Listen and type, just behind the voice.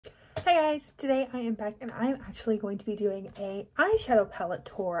Hi guys, today I am back and I'm actually going to be doing a eyeshadow palette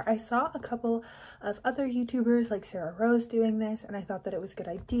tour. I saw a couple of other YouTubers like Sarah Rose doing this and I thought that it was a good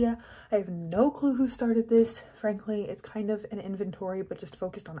idea. I have no clue who started this. Frankly, it's kind of an inventory but just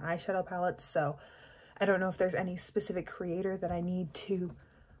focused on eyeshadow palettes, so I don't know if there's any specific creator that I need to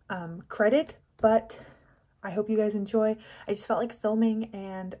credit, but I hope you guys enjoy. I just felt like filming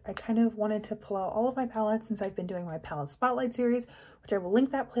and I kind of wanted to pull out all of my palettes since I've been doing my palette spotlight series, which I will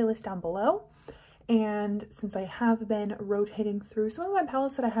link that playlist down below. And since I have been rotating through some of my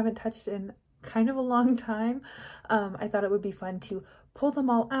palettes that I haven't touched in kind of a long time, I thought it would be fun to pull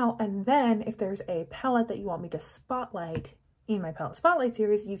them all out. And then if there's a palette that you want me to spotlight in my palette spotlight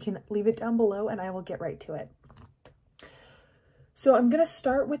series, you can leave it down below and I will get right to it. So I'm going to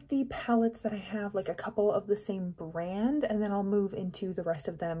start with the palettes that I have, like a couple of the same brand, and then I'll move into the rest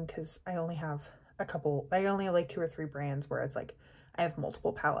of them because I only have like 2 or 3 brands where it's like I have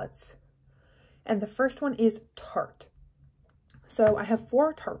multiple palettes. And the first one is Tarte. So I have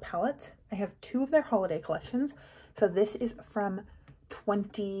 4 Tarte palettes. I have 2 of their holiday collections. So this is from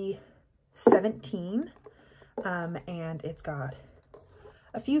 2017, and it's got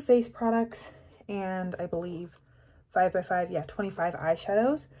a few face products and I believe 5x5, yeah, 25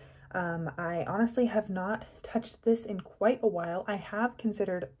 eyeshadows. I honestly have not touched this in quite a while. I have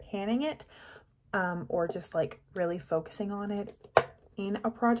considered panning it or just like really focusing on it in a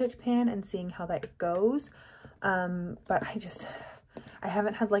project pan and seeing how that goes. But I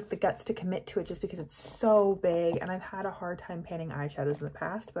haven't had like the guts to commit to it just because it's so big and I've had a hard time panning eyeshadows in the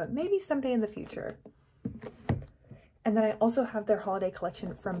past, but maybe someday in the future. And then I also have their holiday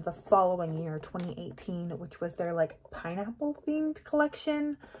collection from the following year, 2018, which was their like pineapple themed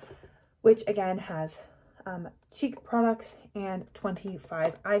collection, which again has cheek products and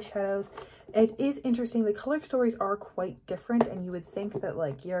 25 eyeshadows. It is interesting. The color stories are quite different and you would think that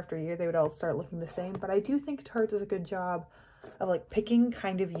like year after year they would all start looking the same, but I do think Tarte does a good job of like picking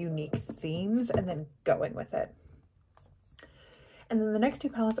kind of unique themes and then going with it. And then the next 2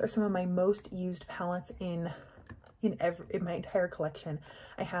 palettes are some of my most used palettes in my entire collection.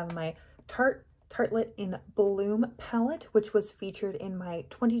 I have my Tartelette in Bloom palette, which was featured in my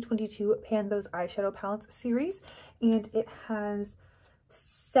 2022 Pan Those Eyeshadow Palettes series, and it has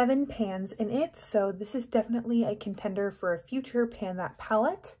 7 pans in it, so this is definitely a contender for a future Pan That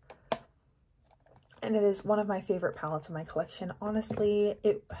palette. And it is one of my favorite palettes in my collection. Honestly,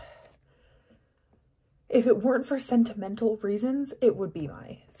 if it weren't for sentimental reasons, it would be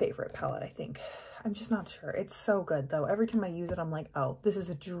my favorite palette, I think. I'm just not sure. It's so good though. Every time I use it, I'm like, oh, this is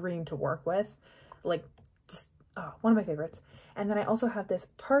a dream to work with. Like, just, oh, one of my favorites. And then I also have this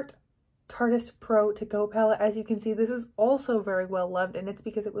Tarteist Pro To Go palette. As you can see, this is also very well loved, and it's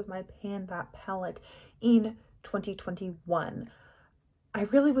because it was my Pan That palette in 2021. I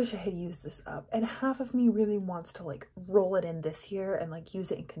really wish I had used this up, and half of me really wants to like roll it in this year and like use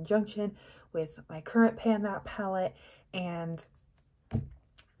it in conjunction with my current Pan That palette, and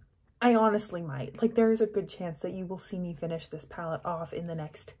I honestly might. Like, there's a good chance that you will see me finish this palette off in the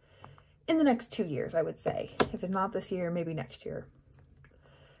next 2 years, I would say. If it's not this year, maybe next year.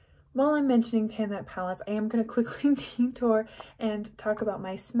 While I'm mentioning Pan That palettes, I am going to quickly detour and talk about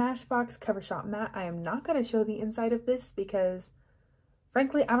my Smashbox Cover Shop matte. I am not going to show the inside of this because,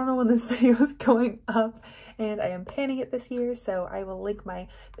 frankly, I don't know when this video is going up, and I am panning it this year, so I will link my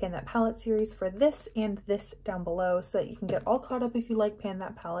Pan That palette series for this and this down below so that you can get all caught up if you like Pan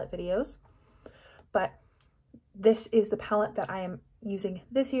That palette videos. But this is the palette that I am using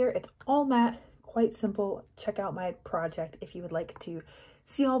this year. It's all matte, quite simple. Check out my project if you would like to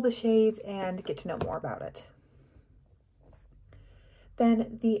see all the shades and get to know more about it.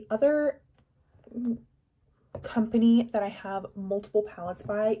 Then the other company that I have multiple palettes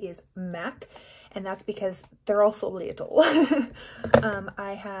by is MAC, and that's because they're all so little.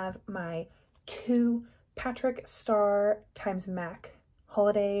 I have my 2 Patrick Star times MAC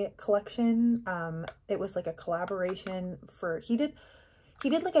holiday collection. It was like a collaboration for, he did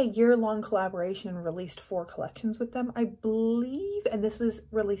like a year-long collaboration and released 4 collections with them, I believe, and this was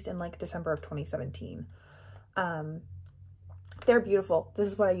released in like December of 2017. They're beautiful. This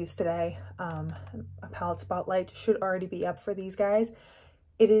is what I use today. A palette spotlight should already be up for these guys.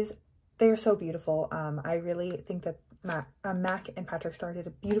 They're so beautiful. I really think that MAC and Patrick Star did a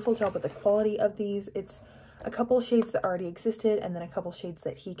beautiful job with the quality of these. It's a couple shades that already existed and then a couple shades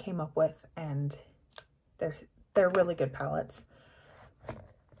that he came up with, and they're really good palettes.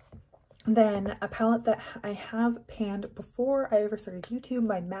 Then a palette that I have panned before I ever started YouTube,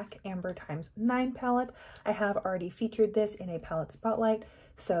 my MAC Amber x9 palette. I have already featured this in a palette spotlight,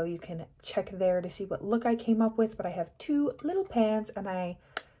 so you can check there to see what look I came up with, but I have 2 little pans and I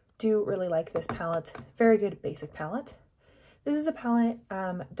do really like this palette. Very good basic palette. This is a palette,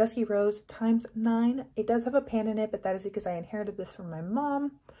 Dusky Rose ×9. It does have a pan in it, but that is because I inherited this from my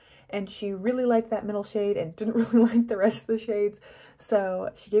mom, and she really liked that middle shade and didn't really like the rest of the shades. So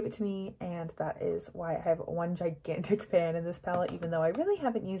she gave it to me, and that is why I have one gigantic pan in this palette, even though I really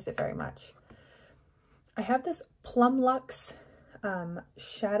haven't used it very much. I have this Plum Luxe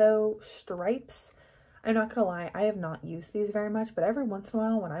Shadow Stripes. I'm not gonna lie, I have not used these very much, but every once in a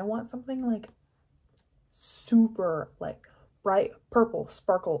while when I want something like super like bright purple,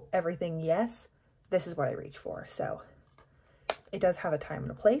 sparkle, everything, yes, this is what I reach for. So it does have a time and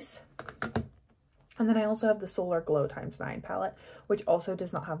a place. And then I also have the Solar Glow ×9 palette, which also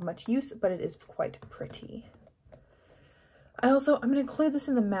does not have much use, but it is quite pretty. I'm going to include this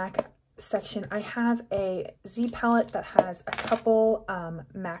in the MAC section. I have a Z palette that has a couple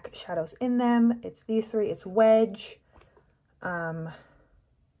MAC shadows in them. It's these three. It's Wedge,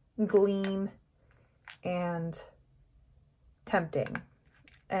 Gleam, and Tempting.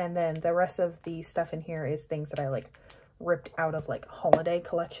 And then the rest of the stuff in here is things that I like ripped out of like holiday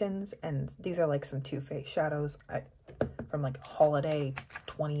collections, and these are like some Too Faced shadows from like holiday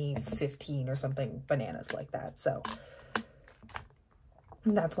 2015 or something, bananas like that. So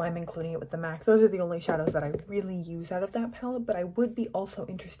that's why I'm including it with the MAC. Those are the only shadows that I really use out of that palette, but I would be also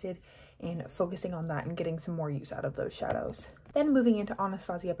interested in focusing on that and getting some more use out of those shadows. Then moving into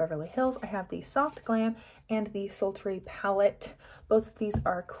Anastasia Beverly Hills, I have the Soft Glam and the Sultry palette. Both of these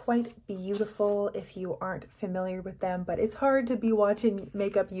are quite beautiful if you aren't familiar with them, but it's hard to be watching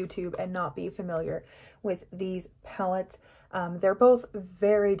makeup YouTube and not be familiar with these palettes. They're both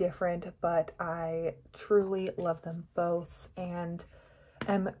very different, but I truly love them both, and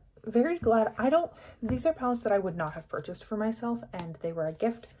I'm very glad these are palettes that I would not have purchased for myself, and they were a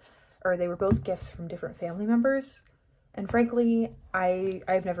gift, or they were both gifts from different family members. And frankly,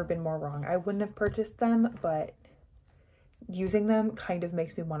 I've never been more wrong. I wouldn't have purchased them, but using them kind of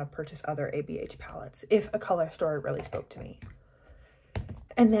makes me want to purchase other ABH palettes if a color story really spoke to me.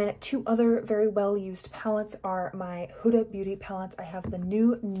 And then two other very well used palettes are my Huda Beauty palettes. I have the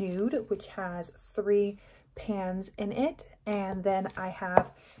new Nude, which has 3 pans in it, and then I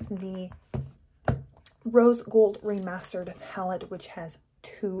have the Rose Gold Remastered palette, which has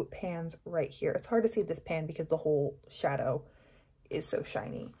 2 pans right here. It's hard to see this pan because the whole shadow is so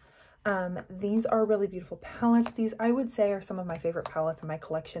shiny. These are really beautiful palettes. These, I would say, are some of my favorite palettes in my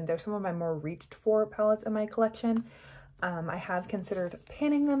collection. They're some of my more reached for palettes in my collection. I have considered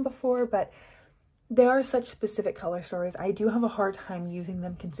panning them before, but they are such specific color stories. I do have a hard time using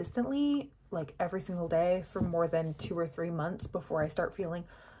them consistently, like every single day for more than 2 or 3 months before I start feeling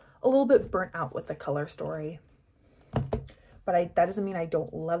a little bit burnt out with the color story. But that doesn't mean I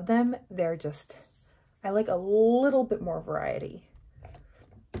don't love them. They're just, I like a little bit more variety.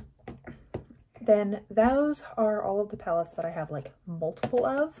 Then those are all of the palettes that I have like multiple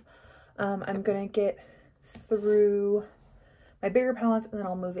of. I'm gonna get through my bigger palettes, and then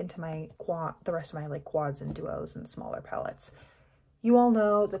I'll move into my the rest of my like quads and duos and smaller palettes. You all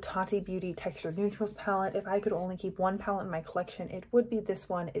know the Tati Beauty Textured Neutrals palette. If I could only keep one palette in my collection, it would be this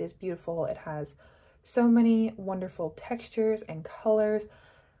one. It is beautiful. It has so many wonderful textures and colors.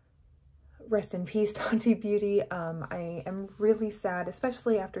 Rest in peace, Tati Beauty. I am really sad,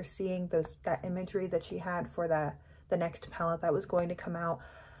 especially after seeing that imagery that she had for the next palette that was going to come out.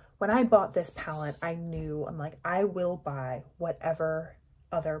 When I bought this palette, I knew, I'm like, I will buy whatever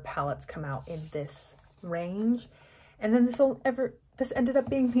other palettes come out in this range. And then this ended up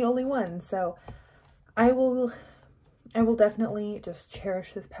being the only one. So I will definitely just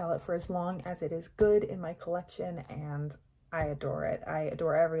cherish this palette for as long as it is good in my collection, and I adore it. I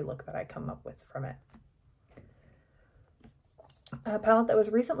adore every look that I come up with from it. A palette that was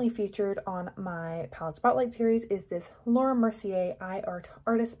recently featured on my Palette Spotlight series is this Laura Mercier Eye Art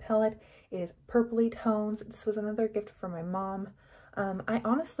Artist palette. It is purpley tones. This was another gift from my mom. I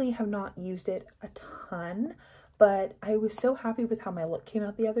honestly have not used it a ton, but I was so happy with how my look came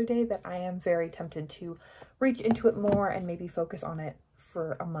out the other day that I am very tempted to reach into it more and maybe focus on it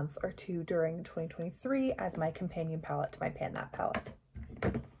for a month or two during 2023 as my companion palette to my Pan That palette.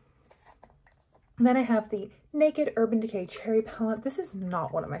 And then I have the Naked Urban Decay Cherry palette. This is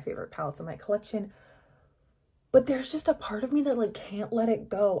not one of my favorite palettes in my collection, but there's just a part of me that like can't let it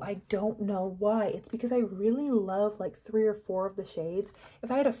go. I don't know why. It's because I really love like 3 or 4 of the shades. If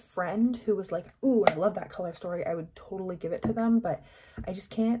I had a friend who was like, ooh, I love that color story, I would totally give it to them, but I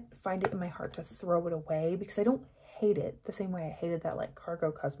just can't find it in my heart to throw it away because I don't hate it the same way I hated that like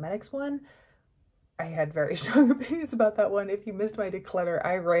Cargo Cosmetics one. I had very strong opinions about that one. If you missed my declutter,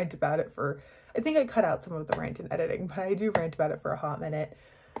 I rant about it for, I think I cut out some of the rant in editing, but I do rant about it for a hot minute.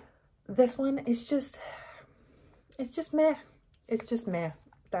 this one is just, it's just meh. It's just meh.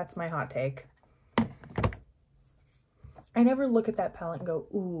 That's my hot take. I never look at that palette and go,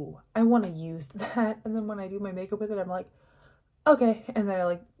 ooh, I want to use that. And then when I do my makeup with it, I'm like, okay. And then I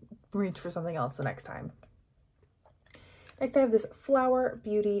like reach for something else the next time. Next, I have this Flower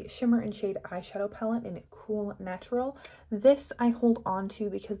Beauty Shimmer and Shade Eyeshadow Palette in Cool Natural. This I hold on to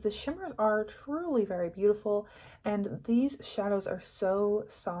because the shimmers are truly very beautiful, and these shadows are so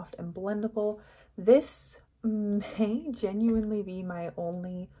soft and blendable. This may genuinely be my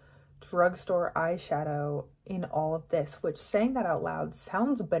only drugstore eyeshadow in all of this, which, saying that out loud,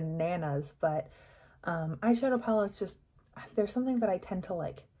 sounds bananas, but eyeshadow palettes just, there's something that I tend to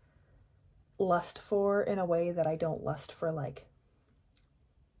like lust for in a way that I don't lust for like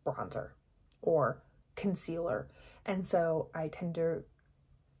bronzer or concealer. And so I tend to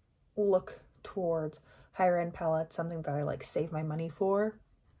look towards higher end palettes, something that I like save my money for,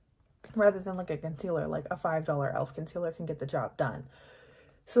 rather than like a concealer. Like a $5 e.l.f. concealer can get the job done.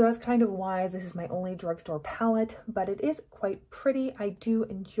 So that's kind of why this is my only drugstore palette, but it is quite pretty. I do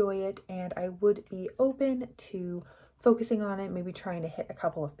enjoy it, and I would be open to focusing on it, maybe trying to hit a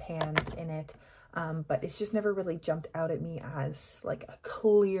couple of pans in it, but it's just never really jumped out at me as like a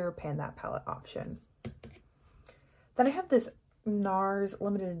clear pan that palette option. Then I have this NARS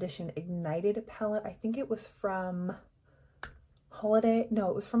limited edition Ignited palette. I think it was from holiday, no,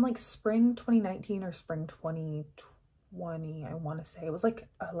 it was from like spring 2019 or spring 2020, I want to say. It was like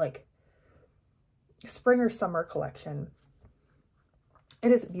a spring or summer collection.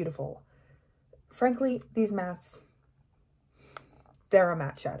 It is beautiful. Frankly, these mattes, they're a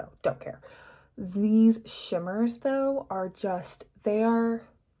matte shadow, don't care. These shimmers though are just, they are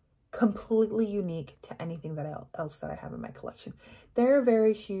completely unique to anything else that I have in my collection. There are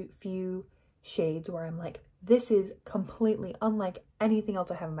very few shades where I'm like, this is completely unlike anything else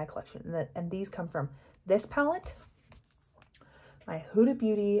I have in my collection. And these come from this palette, my Huda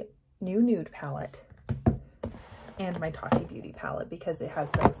Beauty New Nude palette, and my Tati Beauty palette, because it has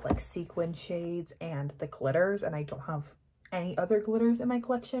those like sequin shades and the glitters, and I don't have any other glitters in my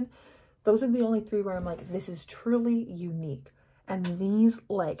collection. Those are the only three where I'm like, this is truly unique. And these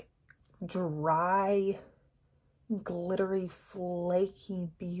like dry, glittery, flaky,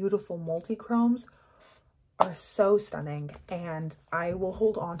 beautiful multi-chromes are so stunning, and I will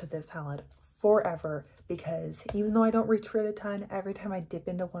hold on to this palette forever, because even though I don't reach for it a ton, every time I dip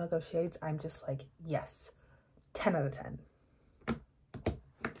into one of those shades, I'm just like, yes, 10 out of 10.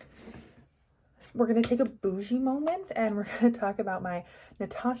 We're going to take a bougie moment, and we're going to talk about my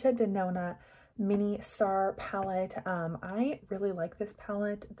Natasha Denona Mini Star palette. I really like this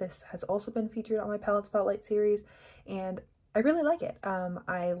palette. This has also been featured on my Palette Spotlight series, and I really like it.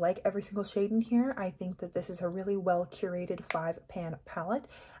 I like every single shade in here. I think that this is a really well curated 5-pan palette.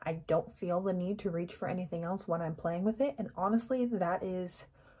 I don't feel the need to reach for anything else when I'm playing with it, and honestly, that is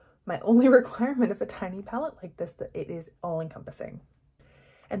my only requirement of a tiny palette like this, that it is all-encompassing.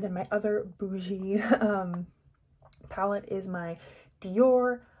 And then my other bougie palette is my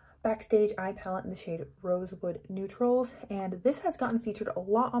Dior Backstage Eye Palette in the shade Rosewood Neutrals. And this has gotten featured a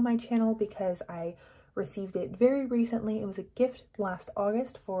lot on my channel because I received it very recently. It was a gift last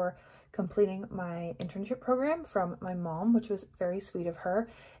August for completing my internship program from my mom, which was very sweet of her.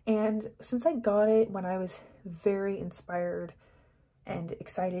 And since I got it when I was very inspired and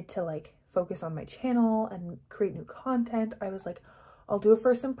excited to like focus on my channel and create new content, I was like, I'll do a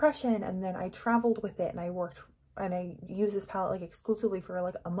first impression. And then I traveled with it, and I used this palette like exclusively for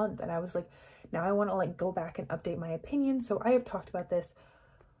like a month, and I was like, now I want to like go back and update my opinion. So I have talked about this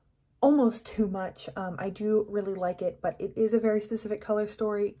almost too much. I do really like it, but it is a very specific color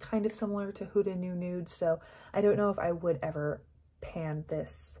story, kind of similar to Huda New Nude, so I don't know if I would ever pan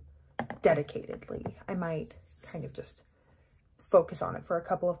this dedicatedly. I might kind of just focus on it for a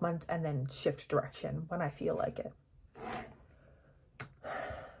couple of months and then shift direction when I feel like it.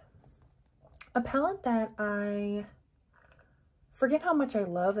 A palette that I forget how much I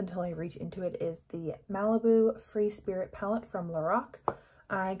love until I reach into it is the Malibu Free Spirit palette from Lorac.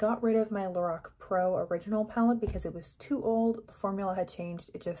 I got rid of my Lorac Pro Original palette because it was too old. The formula had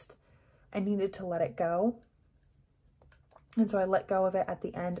changed. I needed to let it go. And so I let go of it at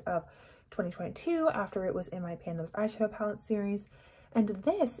the end of 2022 after it was in my Pan Those Eyeshadow palette series. And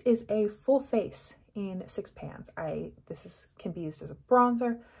this is a full face in 6 pans. This can be used as a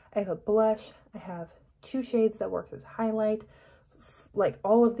bronzer. I have a blush. I have 2 shades that work as highlight. Like,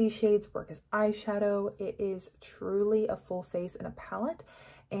 all of these shades work as eyeshadow. It is truly a full face in a palette.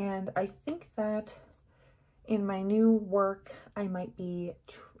 And I think that in my new work, I might be,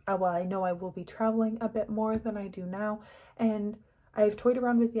 well, I know I will be traveling a bit more than I do now. And I've toyed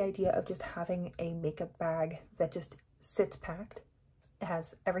around with the idea of just having a makeup bag that just sits packed. It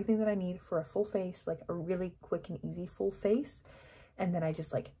has everything that I need for a full face, like a really quick and easy full face. And then I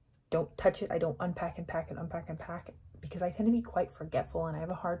just like don't touch it. I don't unpack and pack and unpack and pack because I tend to be quite forgetful and I have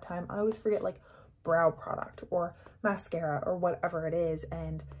a hard time. I always forget like brow product or mascara or whatever it is.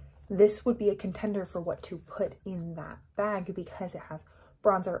 And this would be a contender for what to put in that bag because it has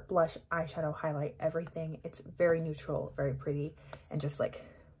bronzer, blush, eyeshadow, highlight, everything. It's very neutral, very pretty, and just like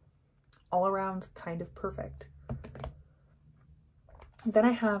all around kind of perfect. Then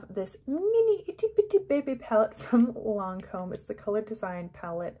I have this mini itty bitty baby palette from Lancome. It's the Color Design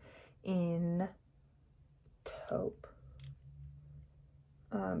palette in taupe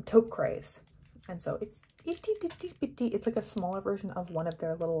craze. And so it's itty bitty bitty. It's like a smaller version of one of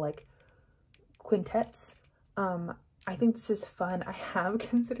their little like quintets. I think this is fun. I have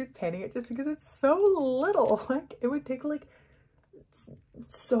considered panning it just because it's so little. Like it would take like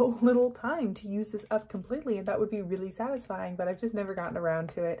so little time to use this up completely and that would be really satisfying, but I've just never gotten around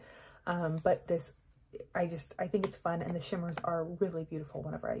to it. But this, I think it's fun and the shimmers are really beautiful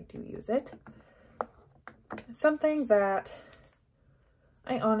whenever I do use it. Something that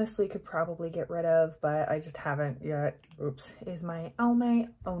I honestly could probably get rid of, but I just haven't yet, oops, is my Almay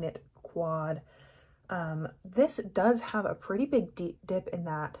Own It Quad. This does have a pretty big dip in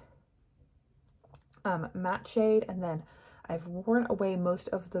that matte shade, and then I've worn away most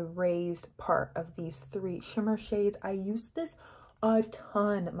of the raised part of these 3 shimmer shades. I used this a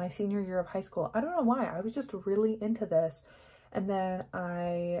ton my senior year of high school. I don't know why, I was just really into this, and then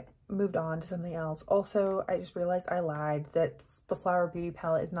I moved on to something else. Also, I just realized I lied that the Flower Beauty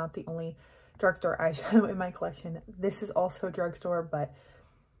palette is not the only drugstore eyeshadow in my collection. This is also drugstore, but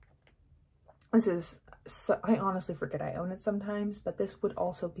this is, so I honestly forget I own it sometimes, but this would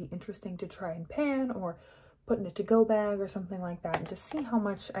also be interesting to try and pan or put in a to-go bag or something like that and just see how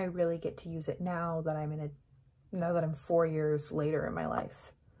much I really get to use it now that I'm 4 years later in my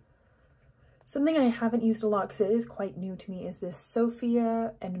life. Something I haven't used a lot because it is quite new to me is this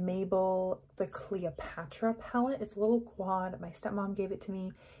Sophia and Mabel, the Cleopatra palette. It's a little quad. My stepmom gave it to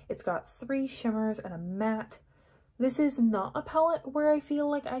me. It's got 3 shimmers and a matte. This is not a palette where I feel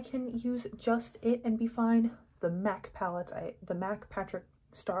like I can use just it and be fine. The MAC palettes, the MAC Patrick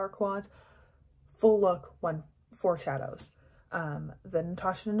Star quads, full look, 4 shadows. The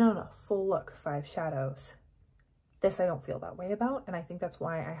Natasha Denona, full look, 5 shadows. This I don't feel that way about, and I think that's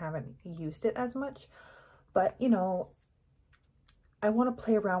why I haven't used it as much. But, you know, I want to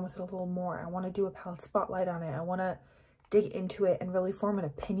play around with it a little more. I want to do a palette spotlight on it. I want to dig into it and really form an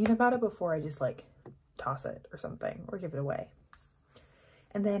opinion about it before I just like toss it or something or give it away.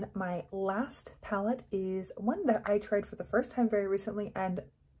 And then my last palette is one that I tried for the first time very recently and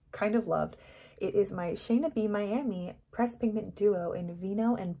kind of loved. It is my Shayna B Miami Pressed Pigment Duo in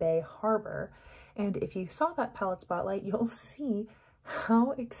Vino and Bay Harbor. And if you saw that palette spotlight, you'll see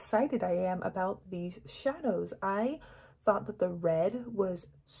how excited I am about these shadows. I thought that the red was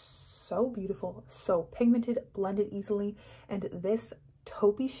so beautiful, so pigmented, blended easily, and this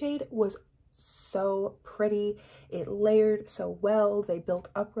taupey shade was so pretty. It layered so well. They built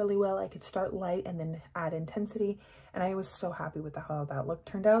up really well. I could start light and then add intensity, and I was so happy with how that look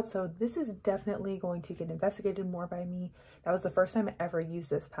turned out. So this is definitely going to get investigated more by me. That was the first time I ever used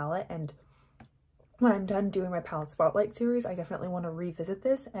this palette, and when I'm done doing my palette spotlight series, I definitely want to revisit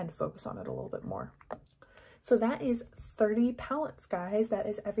this and focus on it a little bit more. So that is 30 palettes, guys. That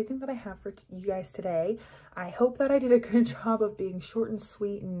is everything that I have for you guys today. I hope that I did a good job of being short and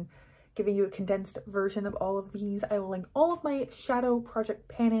sweet and giving you a condensed version of all of these. I will link all of my shadow project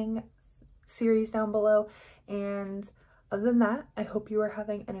panning series down below. And other than that, I hope you are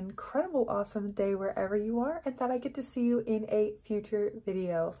having an incredible, awesome day wherever you are, and that I get to see you in a future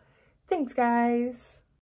video. Thanks, guys.